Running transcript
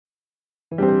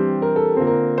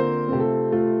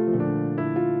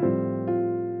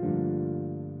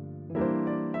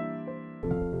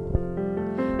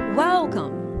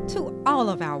all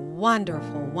of our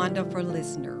wonderful, wonderful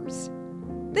listeners.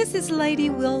 This is Lady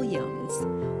Williams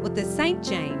with the St.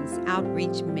 James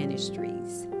Outreach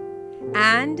Ministries.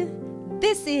 And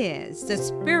this is the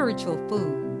Spiritual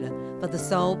Food for the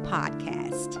Soul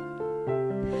podcast.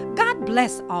 God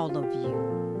bless all of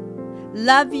you.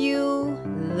 Love you,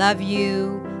 love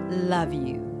you, love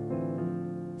you.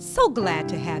 So glad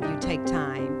to have you take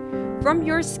time from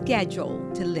your schedule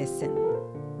to listen.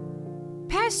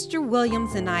 Pastor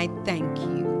Williams and I thank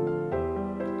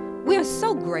you. We are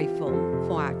so grateful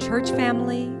for our church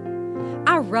family,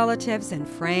 our relatives and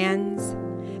friends,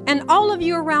 and all of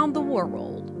you around the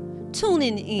world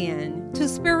tuning in to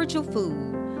Spiritual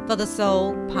Food for the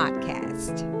Soul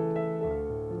podcast.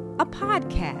 A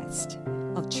podcast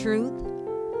of truth,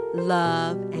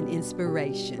 love, and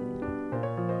inspiration.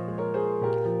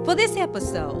 For this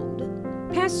episode,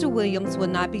 Pastor Williams will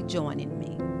not be joining me.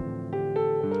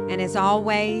 And as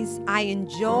always, I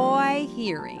enjoy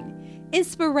hearing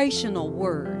inspirational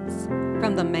words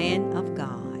from the man of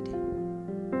God.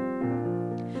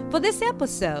 For this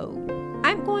episode,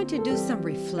 I'm going to do some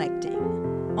reflecting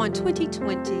on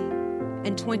 2020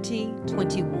 and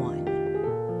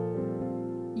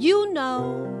 2021. You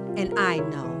know, and I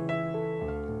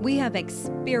know, we have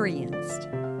experienced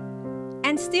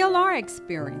and still are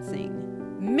experiencing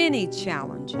many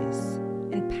challenges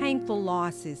and painful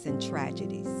losses and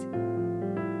tragedies.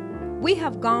 We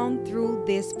have gone through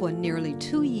this for nearly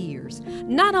 2 years,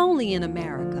 not only in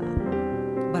America,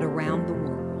 but around the world.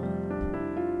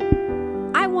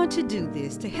 I want to do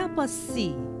this to help us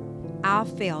see our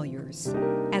failures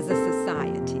as a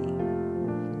society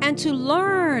and to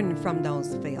learn from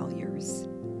those failures.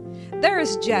 There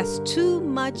is just too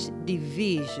much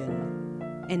division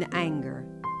and anger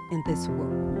in this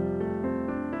world.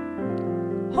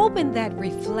 Hoping that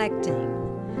reflecting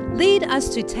lead us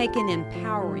to taking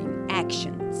empowering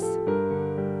actions.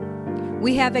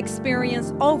 We have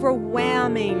experienced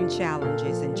overwhelming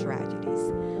challenges and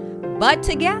tragedies, but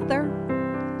together,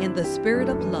 in the spirit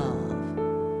of love,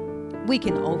 we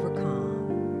can overcome.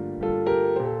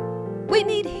 We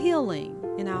need healing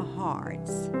in our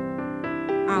hearts,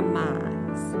 our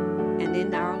minds, and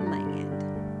in our land.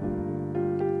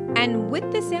 And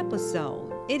with this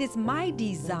episode, it is my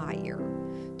desire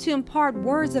to impart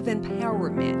words of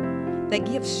empowerment that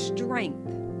give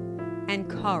strength and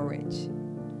courage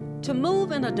to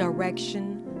move in a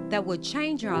direction that will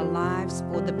change our lives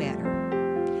for the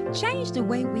better, change the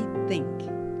way we think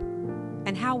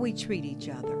and how we treat each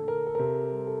other.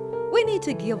 We need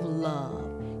to give love,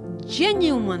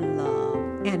 genuine love,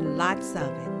 and lots of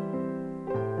it.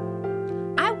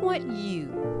 I want you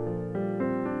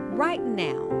right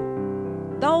now,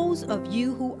 those of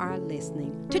you who are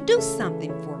listening, to do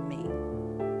something for me.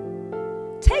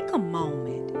 Take a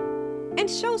moment and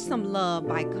show some love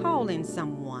by calling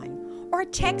someone or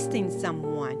texting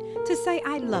someone to say,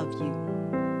 I love you.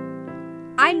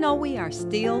 I know we are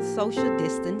still social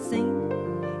distancing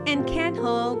and can't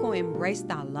hug or embrace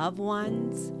our loved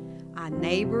ones, our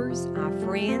neighbors, our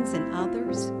friends, and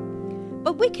others,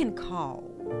 but we can call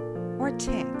or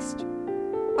text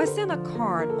or send a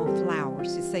card or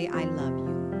flowers to say, I love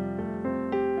you.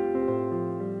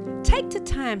 Take the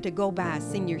time to go by a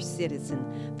senior citizen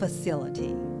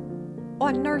facility or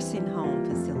a nursing home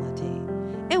facility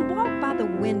and walk by the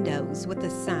windows with a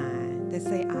sign that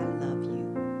say, I love you.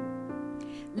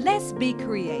 Let's be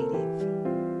creative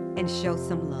and show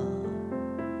some love.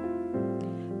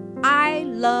 I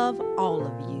love all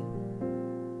of you.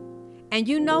 And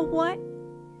you know what?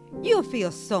 You'll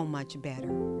feel so much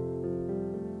better.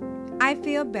 I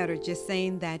feel better just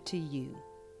saying that to you.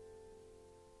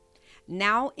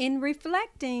 Now, in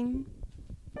reflecting,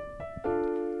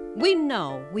 we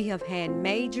know we have had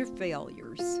major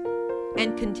failures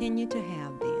and continue to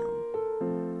have them.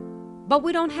 But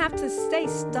we don't have to stay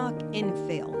stuck in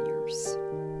failures.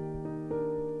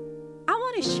 I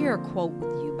want to share a quote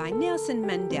with you by Nelson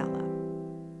Mandela.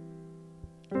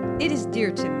 It is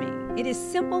dear to me. It is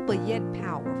simple but yet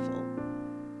powerful.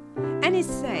 And it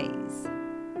says,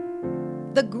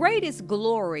 the greatest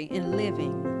glory in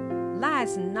living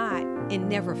lies not in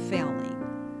never failing,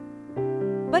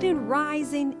 but in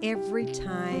rising every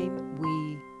time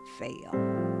we fail.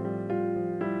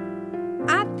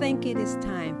 I think it is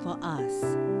time for us,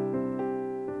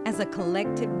 as a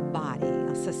collective body,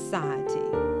 a society,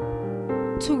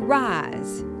 to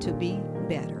rise to be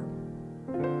better.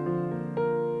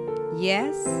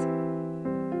 Yes,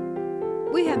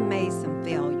 we have made some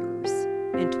failures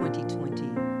in 2020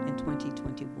 and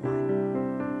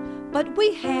 2021, but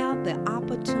we have the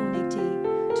opportunity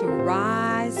to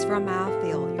rise from our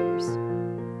failures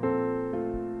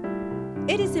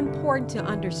It is important to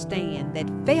understand that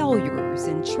failures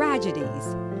and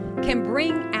tragedies can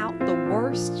bring out the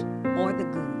worst or the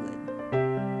good.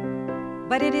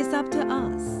 But it is up to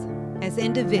us as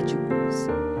individuals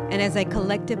and as a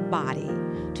collective body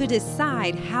to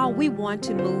decide how we want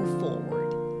to move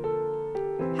forward,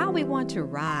 how we want to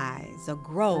rise or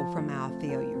grow from our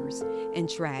failures and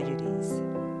tragedies.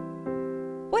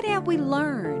 What have we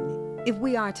learned if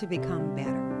we are to become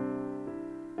better?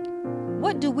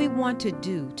 What do we want to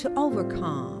do to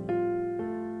overcome?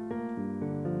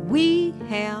 We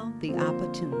have the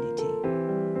opportunity.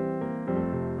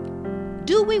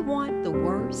 Do we want the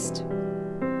worst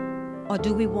or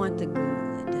do we want the good?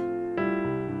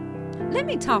 Let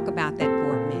me talk about that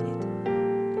for a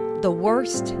minute. The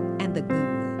worst and the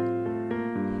good.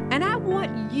 And I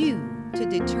want you to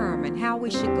determine how we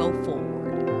should go forward.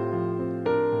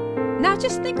 Now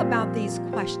just think about these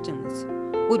questions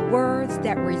with words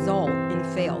that result in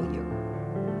failure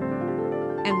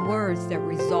and words that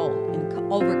result in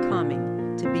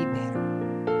overcoming to be better.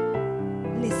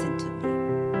 Listen to me.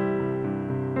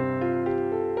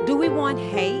 Do we want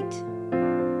hate,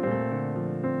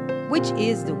 which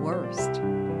is the worst?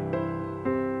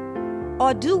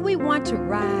 Or do we want to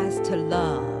rise to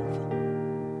love,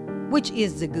 which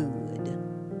is the good?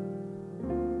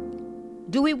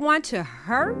 Do we want to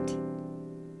hurt,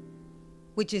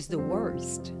 which is the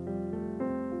worst?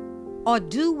 Or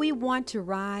do we want to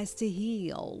rise to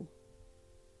heal,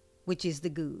 which is the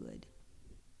good?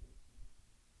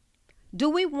 Do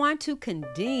we want to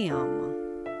condemn,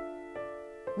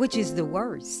 which is the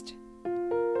worst?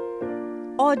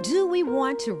 Or do we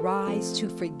want to rise to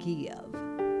forgive,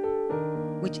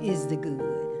 which is the good?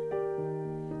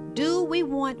 Do we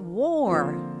want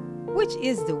war, which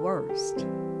is the worst?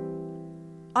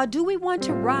 Or do we want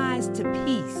to rise to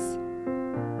peace,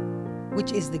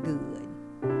 which is the good?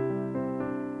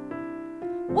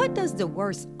 What does the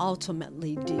worst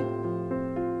ultimately do?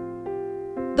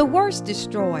 The worst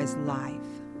destroys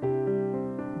life,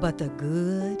 but the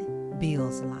good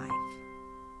builds life.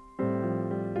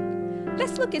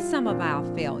 Let's look at some of our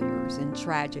failures and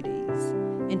tragedies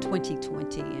in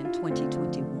 2020 and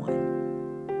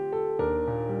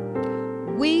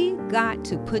 2021. We got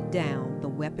to put down the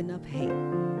weapon of hate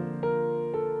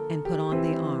and put on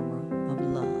the armor of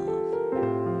love.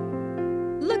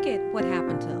 Look at what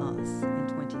happened to us in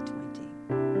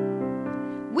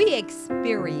 2020. We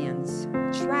experienced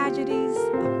tragedies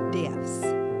of deaths.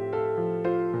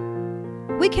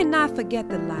 We cannot forget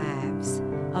the lives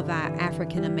of our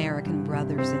African American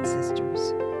brothers and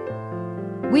sisters.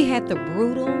 We had the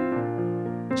brutal,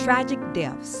 tragic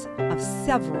deaths of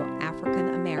several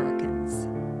African Americans.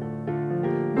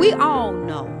 We all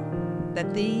know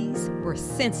that these were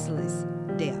senseless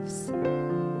deaths.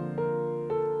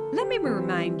 Let me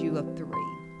remind you of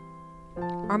three.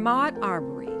 Ahmaud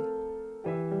Arbery,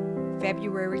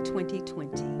 February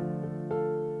 2020.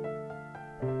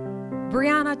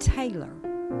 Breonna Taylor,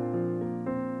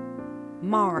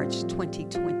 March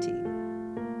 2020.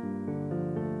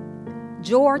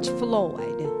 George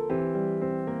Floyd,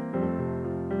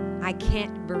 I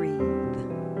Can't Breathe,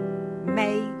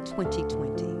 May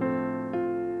 2020.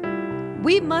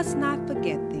 We must not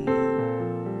forget them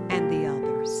and the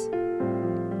others.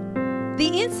 The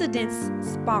incidents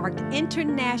sparked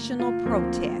international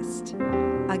protest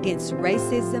against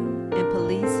racism and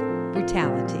police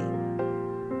brutality.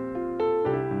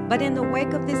 But in the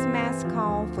wake of this mass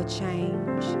call for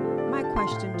change, my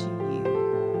question to you,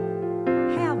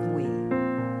 have we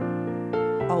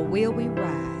or will we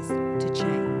rise to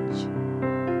change?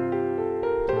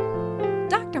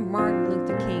 Dr. Martin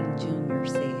Luther King Jr.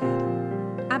 said,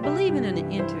 I believe in an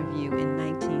interview in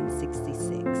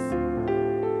 1966,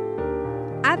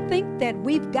 I think that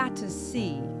we've got to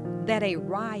see that a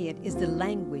riot is the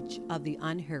language of the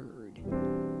unheard.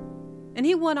 And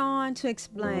he went on to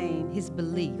explain his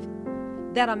belief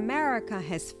that America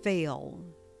has failed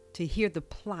to hear the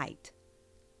plight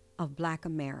of Black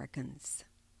Americans.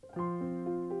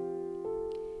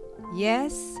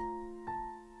 Yes,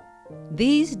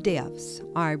 these deaths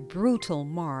are a brutal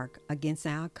mark against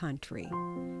our country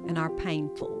and are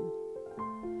painful.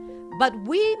 But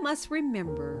we must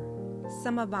remember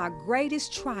some of our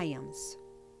greatest triumphs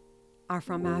are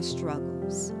from our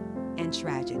struggles and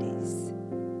tragedies.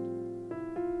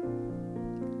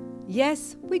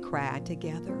 Yes, we cried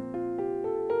together.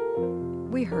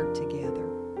 We hurt together.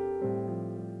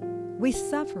 We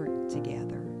suffered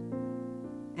together.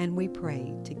 And we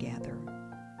prayed together.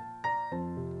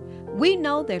 We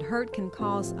know that hurt can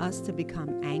cause us to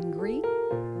become angry.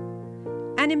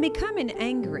 And in becoming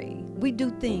angry, we do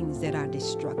things that are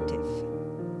destructive.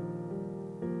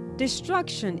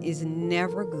 Destruction is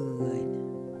never good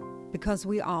because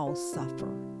we all suffer.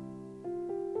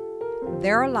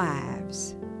 Their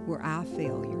lives were our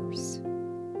failures.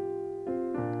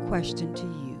 Question to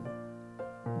you: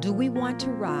 do we want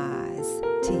to rise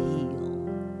to heal,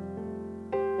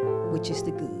 which is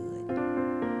the good?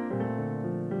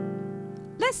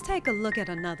 Let's take a look at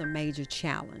another major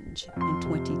challenge in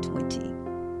 2020.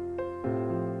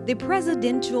 The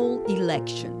presidential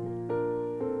election.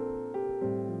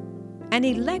 An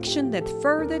election that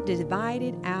further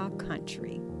divided our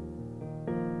country.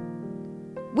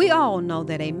 We all know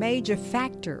that a major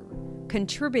factor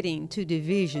contributing to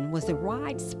division was the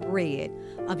widespread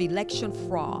of election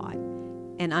fraud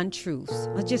and untruths,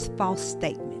 or just false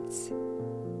statements.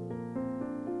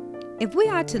 If we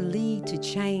are to lead to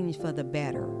change for the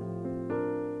better,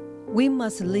 we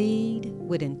must lead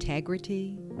with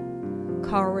integrity,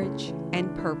 courage,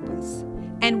 and purpose,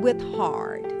 and with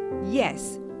heart.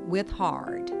 Yes, with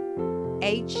heart.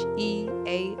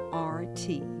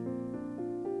 H-E-A-R-T.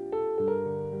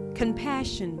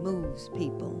 Compassion moves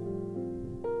people.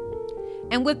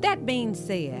 And with that being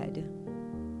said,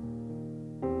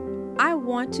 I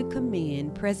want to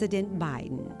commend President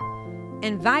Biden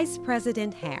and Vice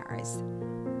President Harris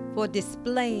for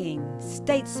displaying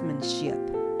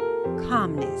statesmanship,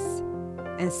 calmness,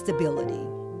 and stability.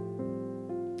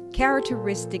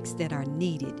 Characteristics that are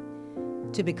needed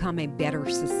to become a better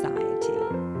society.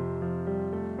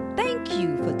 Thank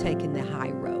you for taking the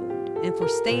high road and for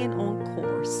staying on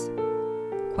course.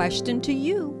 Question to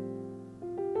you: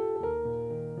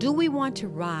 do we want to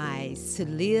rise to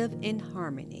live in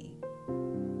harmony,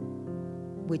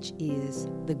 which is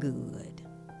the good?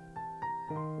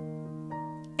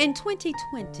 In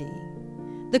 2020,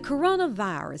 the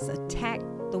coronavirus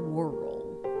attacked the world.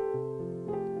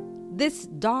 This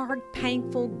dark,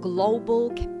 painful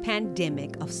global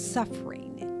pandemic of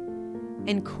suffering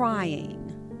and crying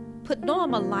put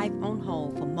normal life on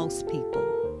hold for most people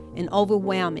and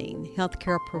overwhelming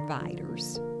healthcare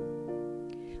providers.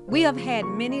 We have had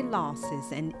many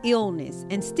losses and illness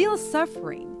and still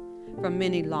suffering from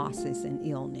many losses and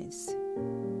illness.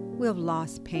 We have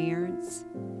lost parents,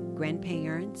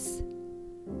 grandparents,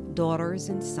 daughters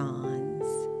and sons,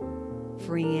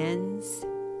 friends,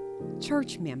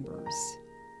 church members,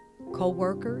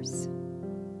 co-workers,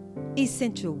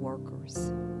 essential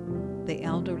workers, the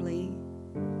elderly,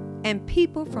 and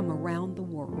people from around the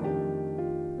world.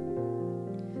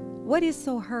 What is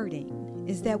so hurting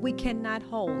is that we cannot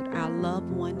hold our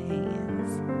loved one's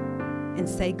hands and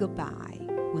say goodbye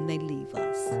when they leave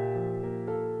us.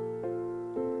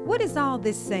 What is all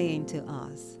this saying to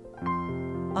us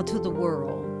or to the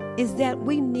world is that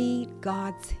we need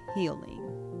God's healing.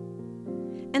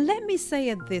 And let me say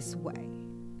it this way: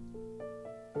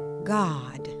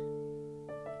 God,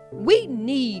 we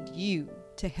need you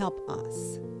to help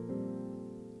us.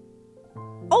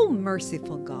 Oh,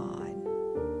 merciful God,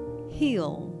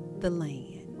 heal the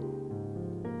land.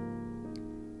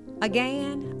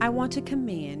 Again, I want to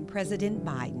commend President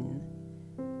Biden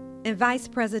and Vice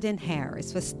President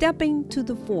Harris for stepping to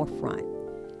the forefront,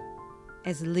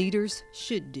 as leaders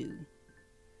should do,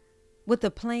 with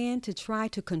a plan to try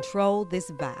to control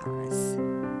this virus.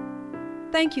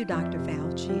 Thank you, Dr.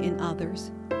 Fauci and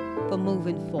others, for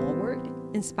moving forward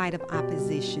in spite of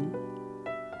opposition.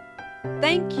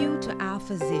 Thank you to our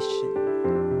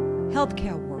physicians,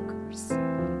 healthcare workers,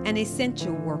 and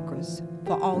essential workers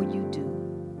for all you do.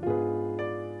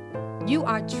 You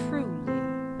are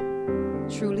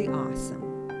truly awesome.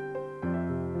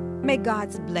 May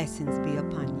God's blessings be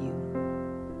upon you.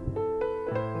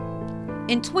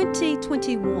 In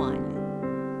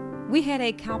 2021, we had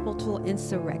a Capitol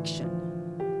insurrection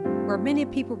where many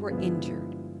people were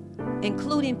injured,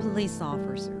 including police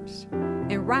officers,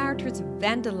 and rioters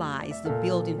vandalized the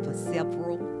building for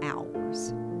several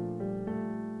hours.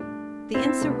 The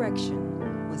insurrection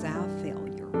was our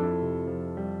failure.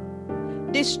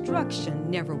 Destruction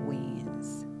never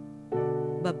wins,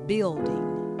 but building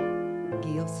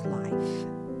gives life.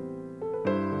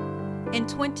 In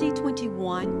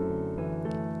 2021,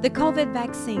 the COVID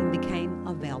vaccine became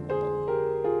available.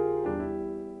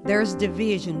 There's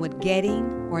division with getting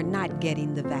or not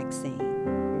getting the vaccine.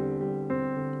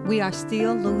 We are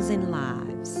still losing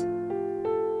lives.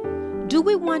 Do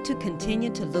we want to continue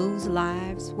to lose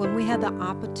lives when we have the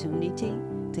opportunity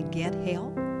to get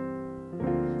help?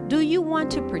 Do you want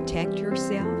to protect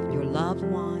yourself, your loved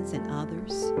ones, and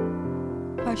others?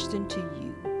 Question to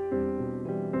you: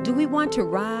 do we want to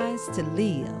rise to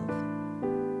live,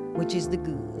 which is the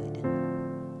good?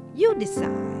 You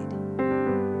decide.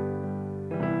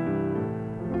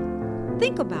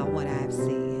 Think about what I've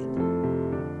said.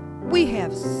 We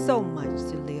have so much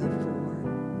to live for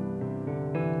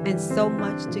and so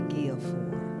much to give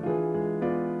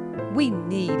for. We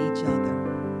need each other.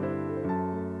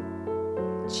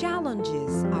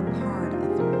 Challenges are part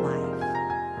of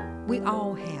life. We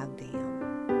all have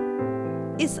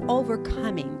them. It's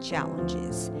overcoming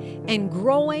challenges and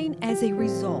growing as a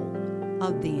result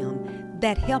of them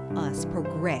that help us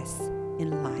progress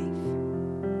in life.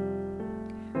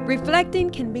 Reflecting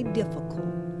can be difficult,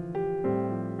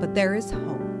 but there is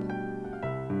hope.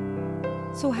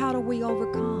 So how do we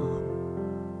overcome?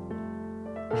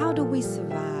 How do we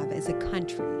survive as a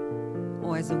country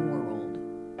or as a world?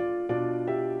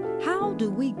 How do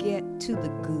we get to the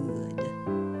good?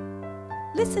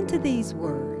 Listen to these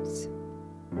words.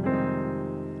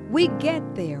 We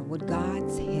get there with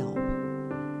God's help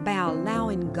by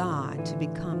allowing God to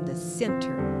become the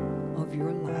center of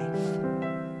your life.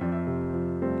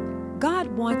 God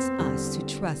wants us to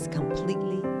trust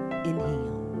completely in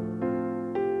Him.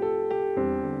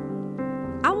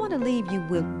 I want to leave you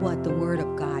with what the Word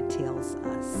of God tells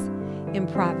us in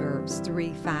Proverbs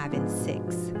 3, 5, and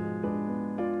 6.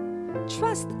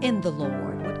 Trust in the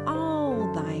Lord with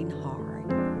all thine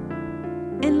heart,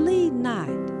 and lean not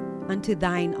unto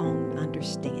thine own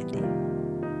understanding.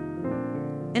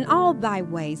 In all thy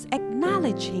ways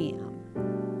acknowledge Him,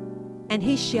 and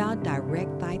He shall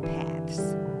direct thy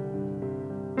paths.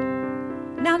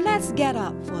 Now let's get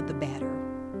up for the better.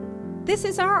 This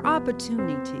is our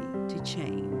opportunity to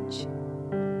change.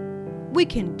 We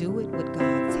can do it with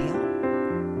God's help.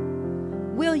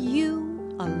 Will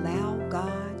you allow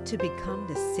God to become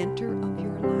the center of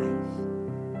your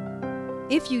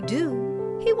life? If you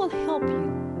do, He will help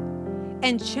you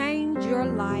and change your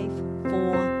life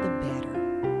for the better.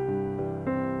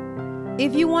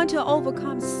 If you want to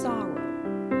overcome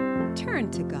sorrow, turn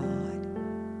to God.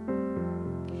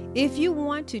 If you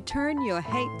want to turn your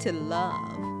hate to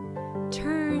love,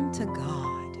 turn to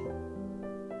God.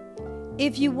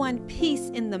 If you want peace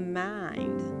in the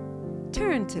mind,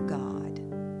 turn to God.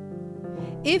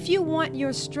 If you want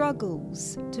your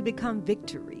struggles to become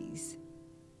victories,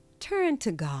 turn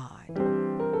to God.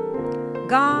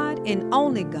 God and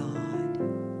only God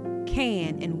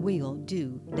can and will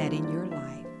do that in your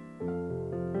life.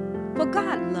 For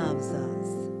God loves us,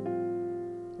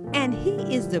 and He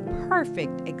is the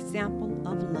perfect example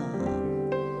of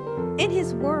love. In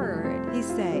His word, He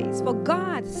says, "For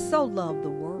God so loved the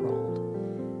world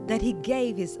that He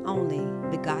gave His only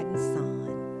begotten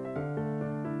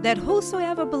Son, that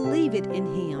whosoever believeth in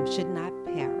Him should not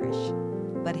perish,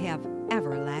 but have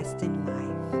everlasting life."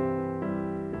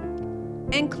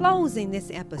 In closing this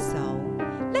episode,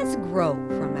 let's grow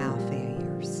from our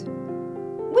failures.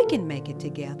 We can make it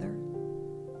together.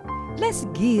 Let's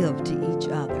give to each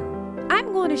other.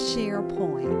 I'm going to share a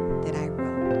poem that I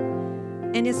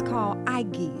wrote, and it's called I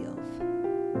Give.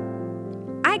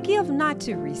 I give not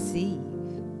to receive.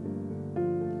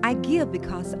 I give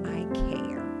because I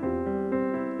care.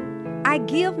 I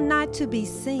give not to be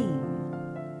seen.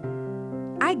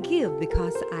 I give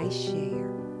because I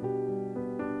share.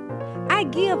 I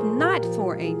give not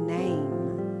for a name.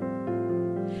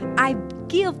 I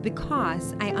give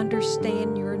because I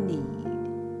understand your need.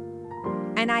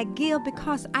 And I give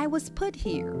because I was put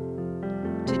here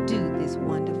to do this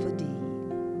wonderful deed.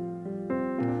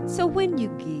 So when you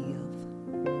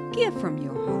give from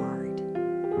your heart,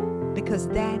 because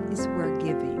that is where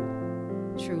giving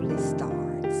truly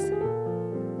starts.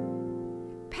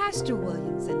 Pastor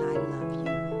Williams and I love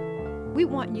you. We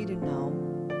want you to know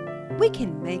we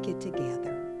can make it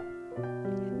together.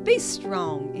 Be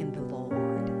strong in the Lord.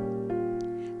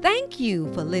 Thank you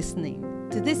for listening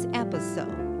to this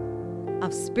episode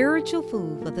of Spiritual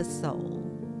Food for the Soul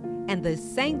and the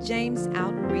St. James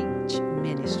Outreach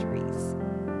Ministries.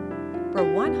 For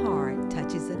one heart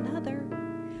touches another.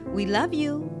 We love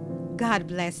you. God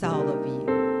bless all of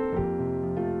you.